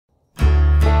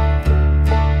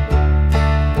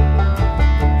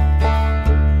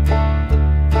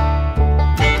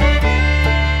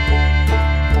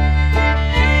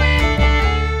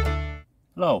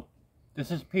This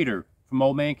is Peter from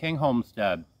old Man King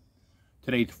Homestead.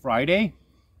 Today's Friday.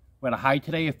 We had a high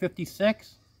today of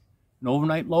 56, an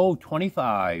overnight low of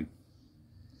 25.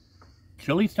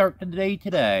 Chilly start to the day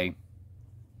today.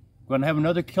 We're going to have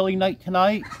another chilly night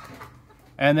tonight.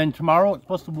 And then tomorrow it's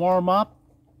supposed to warm up.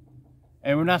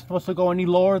 And we're not supposed to go any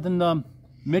lower than the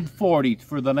mid-40s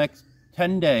for the next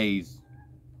 10 days.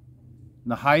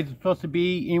 And the highs are supposed to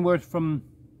be anywhere from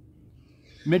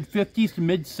mid-50s to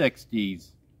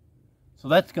mid-60s. So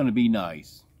that's going to be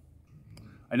nice.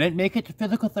 I didn't make it to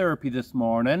physical therapy this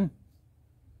morning.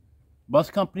 Bus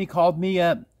company called me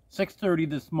at 6:30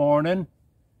 this morning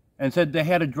and said they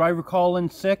had a driver call in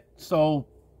sick, so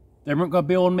they weren't going to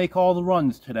be able to make all the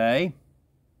runs today.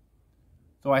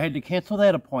 So I had to cancel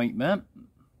that appointment.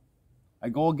 I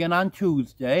go again on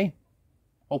Tuesday.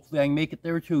 Hopefully I can make it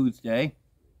there Tuesday.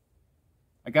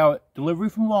 I got a delivery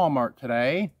from Walmart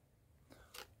today.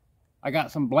 I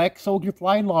got some black soldier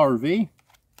fly larvae.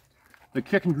 The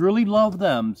chickens really love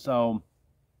them, so...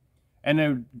 And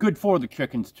they're good for the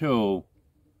chickens, too.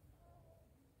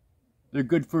 They're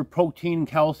good for protein and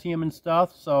calcium and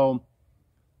stuff, so...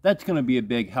 That's going to be a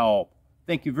big help.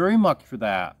 Thank you very much for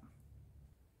that.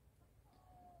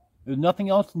 There's nothing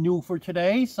else new for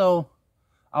today, so...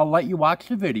 I'll let you watch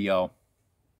the video.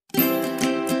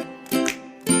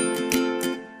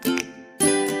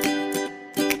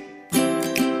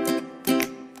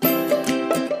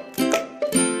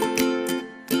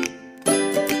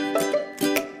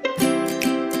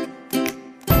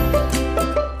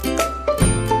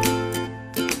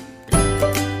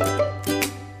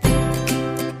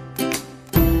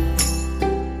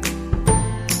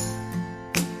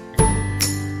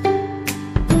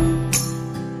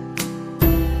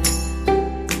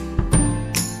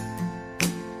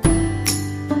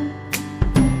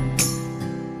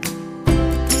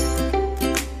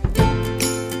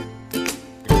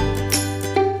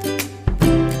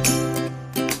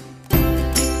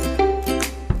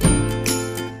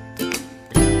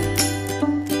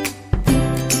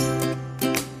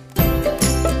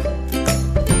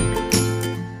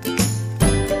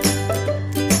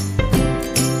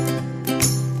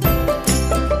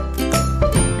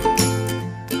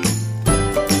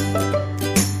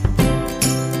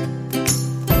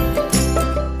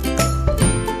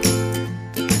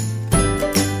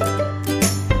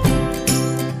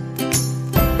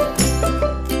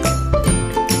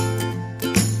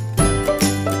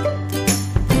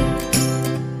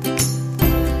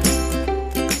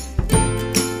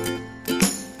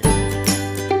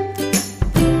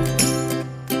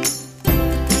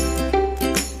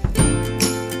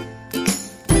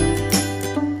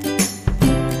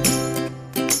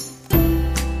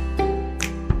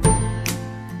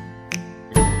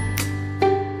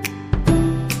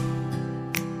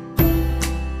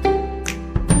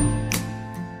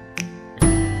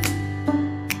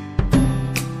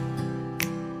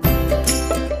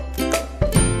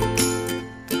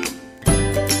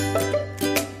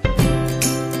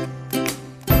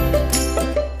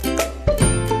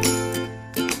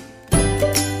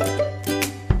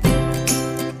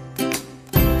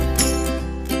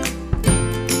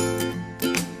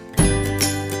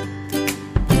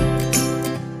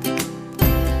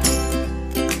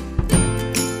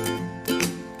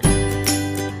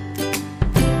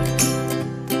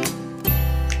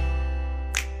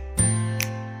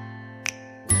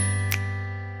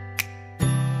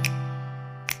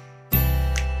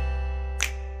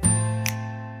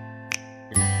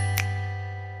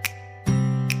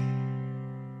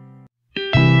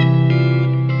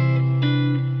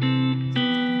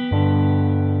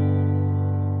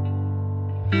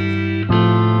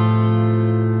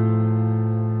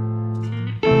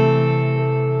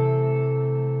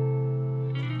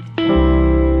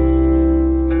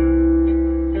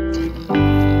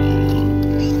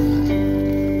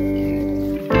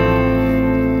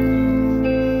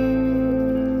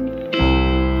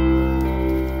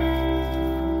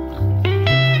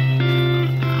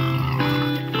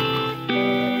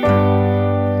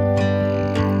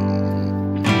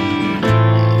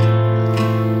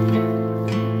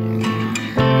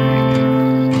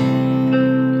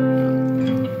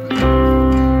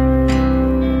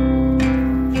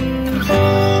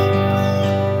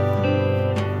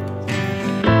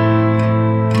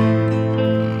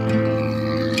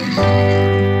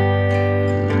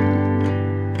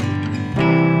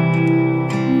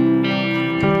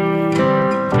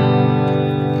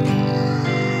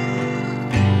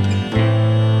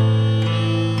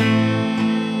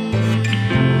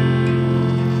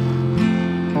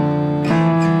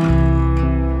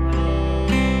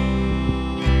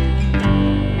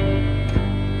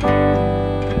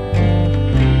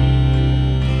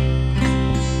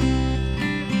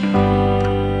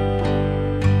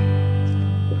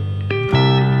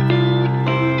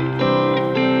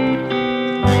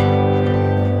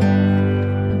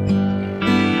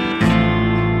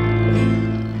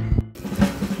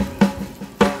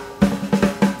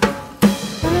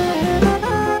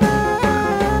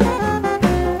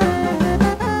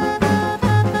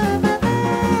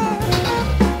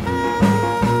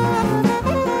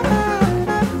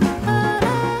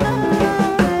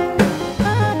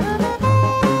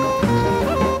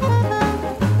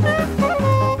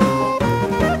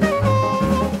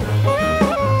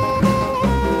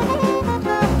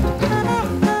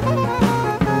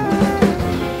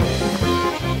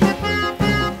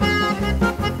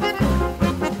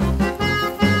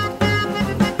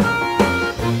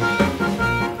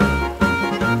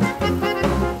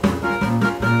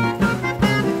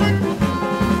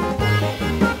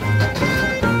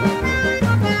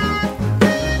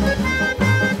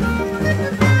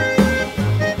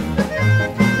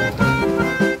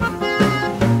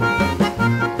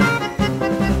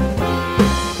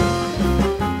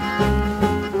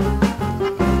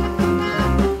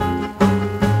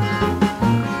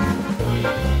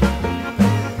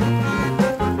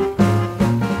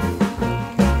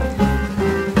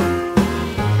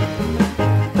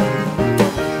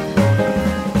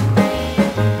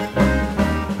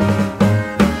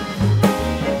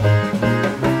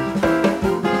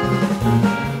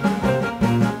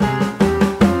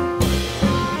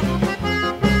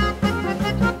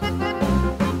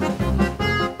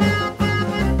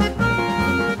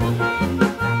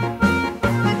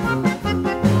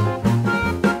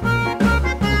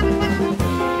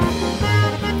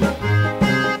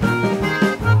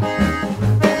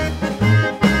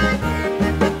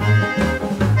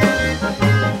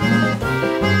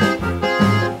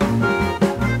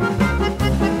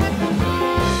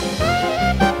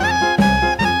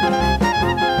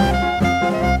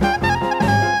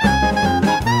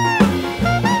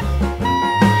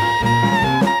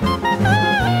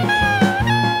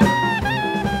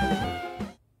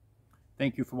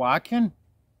 watching.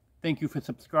 Thank you for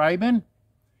subscribing.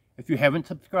 If you haven't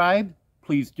subscribed,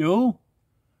 please do.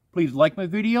 Please like my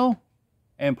video,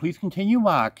 and please continue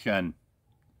watching.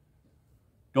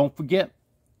 Don't forget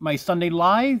my Sunday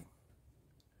Live.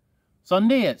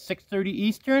 Sunday at 6:30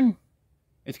 Eastern.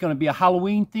 It's going to be a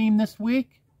Halloween theme this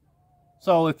week.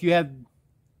 So if you have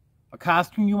a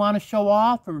costume you want to show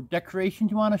off, or decorations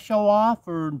you want to show off,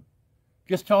 or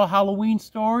just tell a Halloween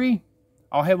story,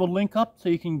 I'll have a link up so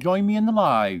you can join me in the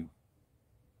live.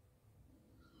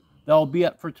 That'll be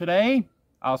it for today.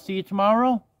 I'll see you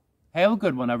tomorrow. Have a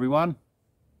good one, everyone.